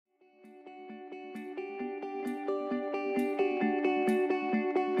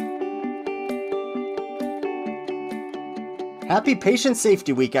Happy Patient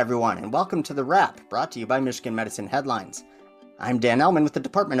Safety Week, everyone, and welcome to The Wrap, brought to you by Michigan Medicine Headlines. I'm Dan Ellman with the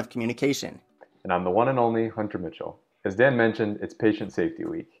Department of Communication. And I'm the one and only Hunter Mitchell. As Dan mentioned, it's Patient Safety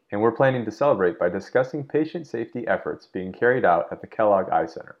Week, and we're planning to celebrate by discussing patient safety efforts being carried out at the Kellogg Eye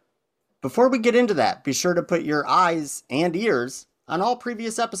Center. Before we get into that, be sure to put your eyes and ears on all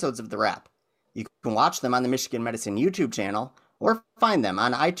previous episodes of The Wrap. You can watch them on the Michigan Medicine YouTube channel or find them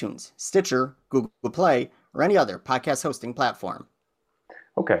on iTunes, Stitcher, Google Play, or any other podcast hosting platform.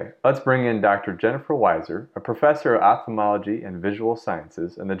 Okay, let's bring in Dr. Jennifer Weiser, a professor of ophthalmology and visual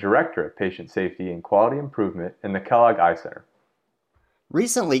sciences and the director of patient safety and quality improvement in the Kellogg Eye Center.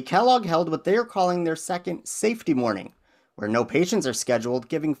 Recently, Kellogg held what they are calling their second safety morning, where no patients are scheduled,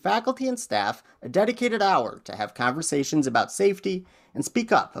 giving faculty and staff a dedicated hour to have conversations about safety and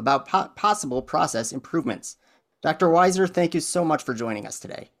speak up about possible process improvements. Dr. Weiser, thank you so much for joining us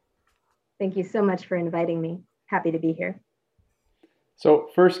today. Thank you so much for inviting me. Happy to be here. So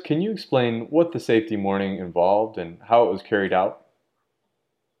first, can you explain what the safety morning involved and how it was carried out?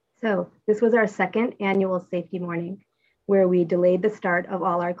 So this was our second annual safety morning, where we delayed the start of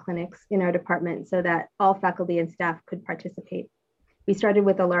all our clinics in our department so that all faculty and staff could participate. We started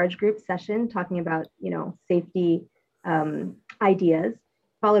with a large group session talking about, safety ideas,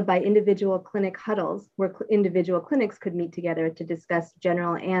 followed by individual clinic huddles where individual clinics could meet together to discuss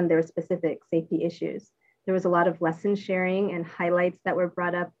general and their specific safety issues. There was a lot of lesson sharing and highlights that were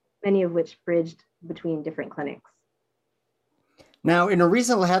brought up, many of which bridged between different clinics. Now, in a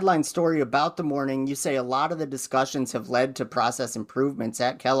recent headline story about the morning, you say a lot of the discussions have led to process improvements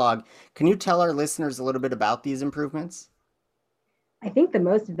at Kellogg. Can you tell our listeners a little bit about these improvements? I think the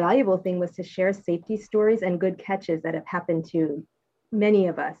most valuable thing was to share safety stories and good catches that have happened to many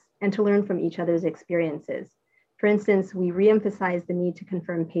of us and to learn from each other's experiences. For instance, we reemphasized the need to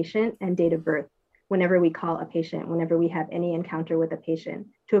confirm patient and date of birth whenever we call a patient, whenever we have any encounter with a patient,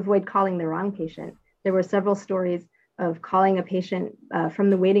 to avoid calling the wrong patient. There were several stories of calling a patient from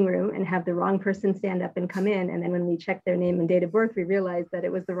the waiting room and have the wrong person stand up and come in. And then when we checked their name and date of birth, we realized that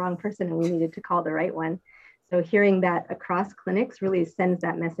it was the wrong person and we needed to call the right one. So hearing that across clinics really sends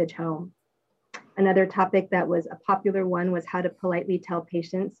that message home. Another topic that was a popular one was how to politely tell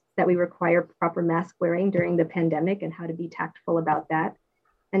patients that we require proper mask wearing during the pandemic and how to be tactful about that.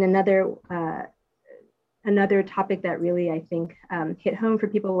 And another topic that really, I think, hit home for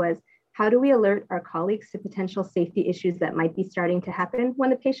people was how do we alert our colleagues to potential safety issues that might be starting to happen when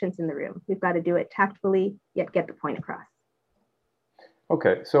the patient's in the room? We've got to do it tactfully, yet get the point across.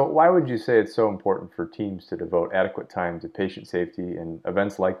 Okay, so why would you say it's so important for teams to devote adequate time to patient safety in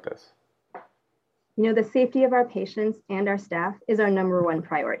events like this? The safety of our patients and our staff is our number one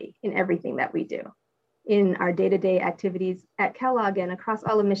priority in everything that we do. In our day-to-day activities at Kellogg and across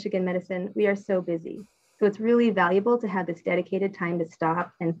all of Michigan Medicine, we are so busy. So it's really valuable to have this dedicated time to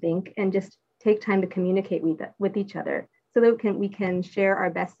stop and think and just take time to communicate with each other so that we can share our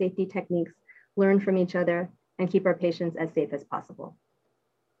best safety techniques, learn from each other, and keep our patients as safe as possible.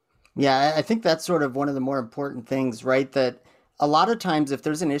 Yeah, I think that's sort of one of the more important things, right? That a lot of times if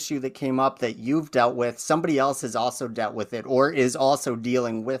there's an issue that came up that you've dealt with, somebody else has also dealt with it or is also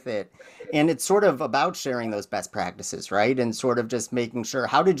dealing with it. And it's sort of about sharing those best practices, right? And sort of just making sure,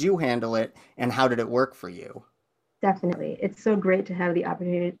 how did you handle it and how did it work for you? Definitely. It's so great to have the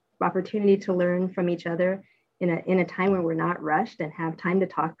opportunity to learn from each other in a time where we're not rushed and have time to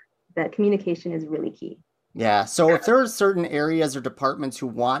talk. That communication is really key. Yeah. So if there are certain areas or departments who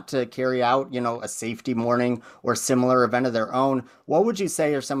want to carry out, a safety morning or similar event of their own, what would you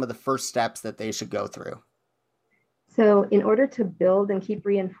say are some of the first steps that they should go through? So in order to build and keep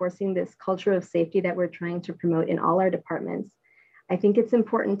reinforcing this culture of safety that we're trying to promote in all our departments, I think it's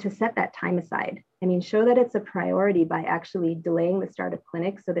important to set that time aside. Show that it's a priority by actually delaying the start of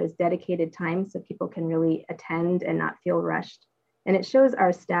clinics so there's dedicated time so people can really attend and not feel rushed. And it shows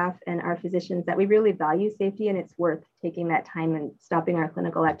our staff and our physicians that we really value safety and it's worth taking that time and stopping our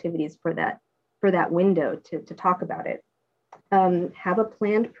clinical activities for that window to talk about it. Have a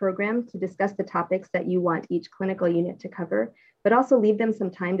planned program to discuss the topics that you want each clinical unit to cover, but also leave them some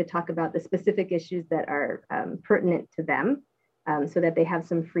time to talk about the specific issues that are pertinent to them so that they have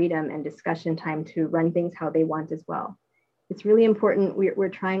some freedom and discussion time to run things how they want as well. It's really important. We're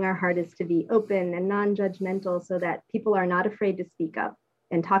trying our hardest to be open and non-judgmental so that people are not afraid to speak up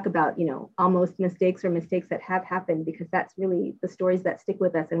and talk about, almost mistakes or mistakes that have happened, because that's really the stories that stick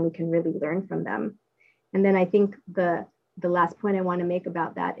with us and we can really learn from them. And then I think the last point I want to make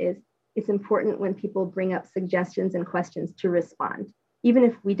about that is it's important when people bring up suggestions and questions to respond. Even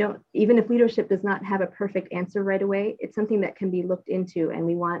if leadership does not have a perfect answer right away, it's something that can be looked into, and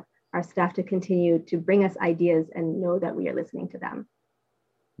we want our staff to continue to bring us ideas and know that we are listening to them.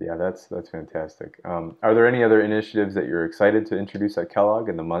 Yeah, that's fantastic. Are there any other initiatives that you're excited to introduce at Kellogg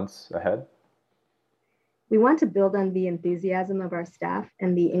in the months ahead? We want to build on the enthusiasm of our staff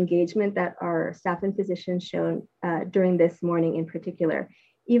and the engagement that our staff and physicians shown during this morning in particular.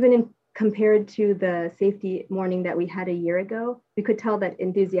 Compared to the safety morning that we had a year ago, we could tell that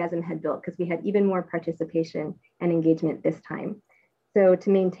enthusiasm had built because we had even more participation and engagement this time. So to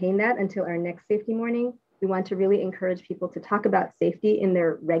maintain that until our next safety morning, we want to really encourage people to talk about safety in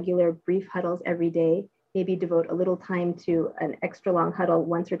their regular brief huddles every day, maybe devote a little time to an extra long huddle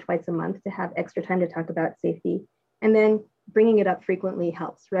once or twice a month to have extra time to talk about safety. And then bringing it up frequently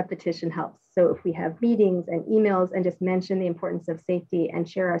helps, repetition helps. So if we have meetings and emails and just mention the importance of safety and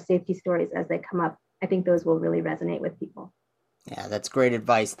share our safety stories as they come up, I think those will really resonate with people. Yeah, that's great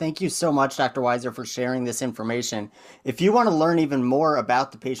advice. Thank you so much, Dr. Weiser, for sharing this information. If you want to learn even more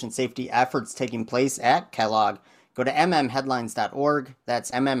about the patient safety efforts taking place at Kellogg, go to mmheadlines.org.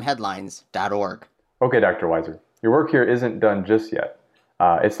 That's mmheadlines.org. Okay, Dr. Weiser, your work here isn't done just yet.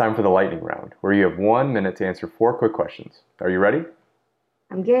 It's time for the lightning round, where you have 1 minute to answer 4 quick questions. Are you ready?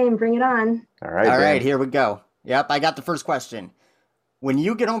 I'm game. Bring it on. All right, All Dan. right, here we go. Yep, I got the first question. When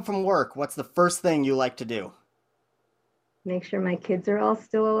you get home from work, what's the first thing you like to do? Make sure my kids are all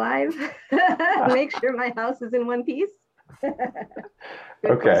still alive. Make sure my house is in one piece. Good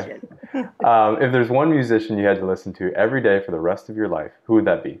Okay. question. If there's one musician you had to listen to every day for the rest of your life, who would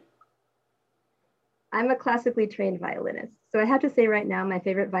that be? I'm a classically trained violinist. So I have to say right now, my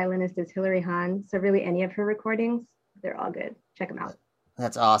favorite violinist is Hilary Hahn. So really any of her recordings, they're all good. Check them out.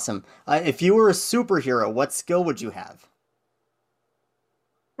 That's awesome. If you were a superhero, what skill would you have?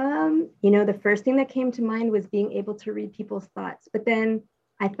 The first thing that came to mind was being able to read people's thoughts. But then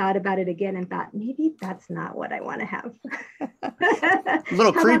I thought about it again and thought, maybe that's not what I want to have. A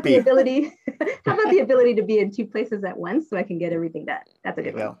little How creepy. About how about the ability to be in 2 places at once so I can get everything done? That's a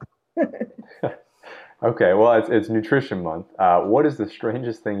good one. Okay, well, it's Nutrition Month. What is the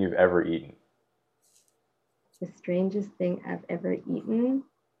strangest thing you've ever eaten? The strangest thing I've ever eaten.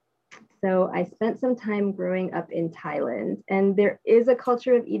 So I spent some time growing up in Thailand, and there is a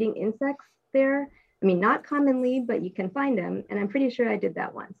culture of eating insects there. I mean, not commonly, but you can find them. And I'm pretty sure I did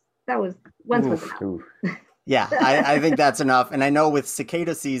that once. That was once was enough. Oof. Yeah, I think that's enough. And I know with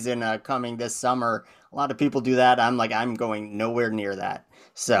cicada season coming this summer, a lot of people do that. I'm going nowhere near that.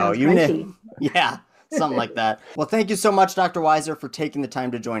 So Sounds crunchy. yeah, something like that. Well, thank you so much, Dr. Weiser, for taking the time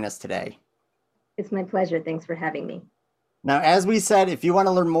to join us today. It's my pleasure. Thanks for having me. Now, as we said, if you want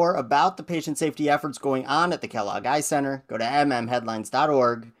to learn more about the patient safety efforts going on at the Kellogg Eye Center, go to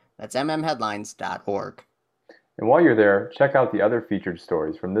mmheadlines.org. That's mmheadlines.org. And while you're there, check out the other featured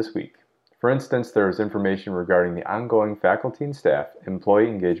stories from this week. For instance, there is information regarding the ongoing faculty and staff employee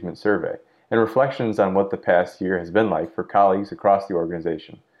engagement survey and reflections on what the past year has been like for colleagues across the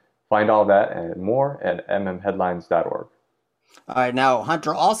organization. Find all that and more at mmheadlines.org. All right, now,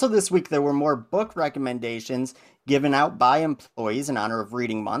 Hunter, also this week there were more book recommendations given out by employees in honor of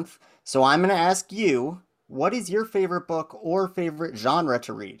Reading Month. So I'm going to ask you, what is your favorite book or favorite genre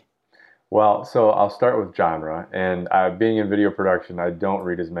to read? Well, so I'll start with genre, and being in video production, I don't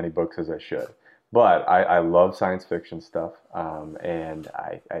read as many books as I should. But I love science fiction stuff, and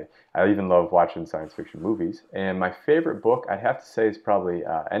I even love watching science fiction movies. And my favorite book, I'd have to say, is probably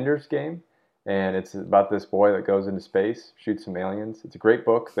Ender's Game. And it's about this boy that goes into space, shoots some aliens. It's a great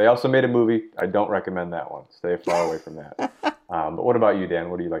book. They also made a movie. I don't recommend that one. Stay far away from that. But what about you,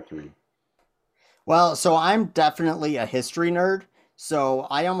 Dan? What do you like to read? Well, so I'm definitely a history nerd, so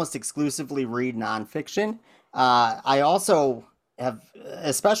I almost exclusively read nonfiction. I also have,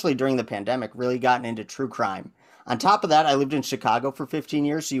 especially during the pandemic, really gotten into true crime. On top of that, I lived in Chicago for 15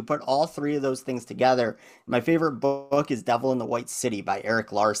 years, so you put all 3 of those things together. My favorite book is Devil in the White City by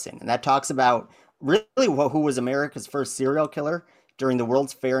Eric Larson, and that talks about really who was America's first serial killer during the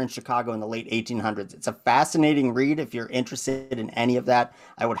World's Fair in Chicago in the late 1800s. It's a fascinating read. If you're interested in any of that,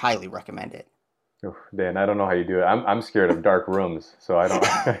 I would highly recommend it. Oof, Dan, I don't know how you do it. I'm scared of dark rooms, so I don't.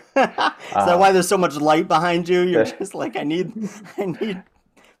 Is that why there's so much light behind you? You're just like, I need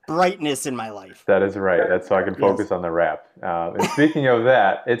brightness in my life. That is right. That's so I can focus on the rap. And speaking of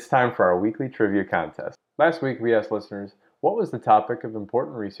that, it's time for our weekly trivia contest. Last week, we asked listeners, what was the topic of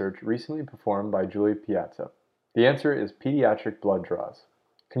important research recently performed by Julie Piazza? The answer is pediatric blood draws.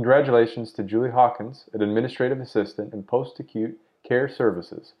 Congratulations to Julie Hawkins, an administrative assistant in post-acute care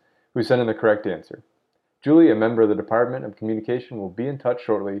services, who sent in the correct answer. Julie, a member of the Department of Communication, will be in touch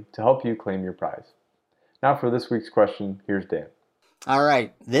shortly to help you claim your prize. Now for this week's question, here's Dan. All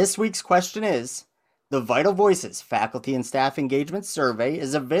right, this week's question is, The Vital Voices Faculty and Staff Engagement Survey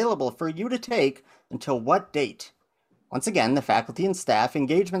is available for you to take until what date? Once again, the Faculty and Staff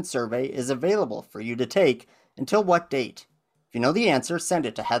Engagement Survey is available for you to take until what date? If you know the answer, send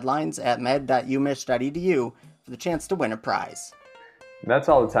it to headlines@med.umich.edu for the chance to win a prize. That's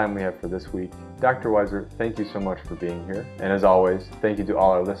all the time we have for this week. Dr. Weiser, thank you so much for being here. And as always, thank you to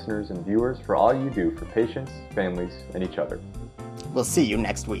all our listeners and viewers for all you do for patients, families, and each other. We'll see you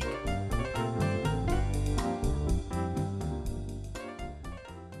next week.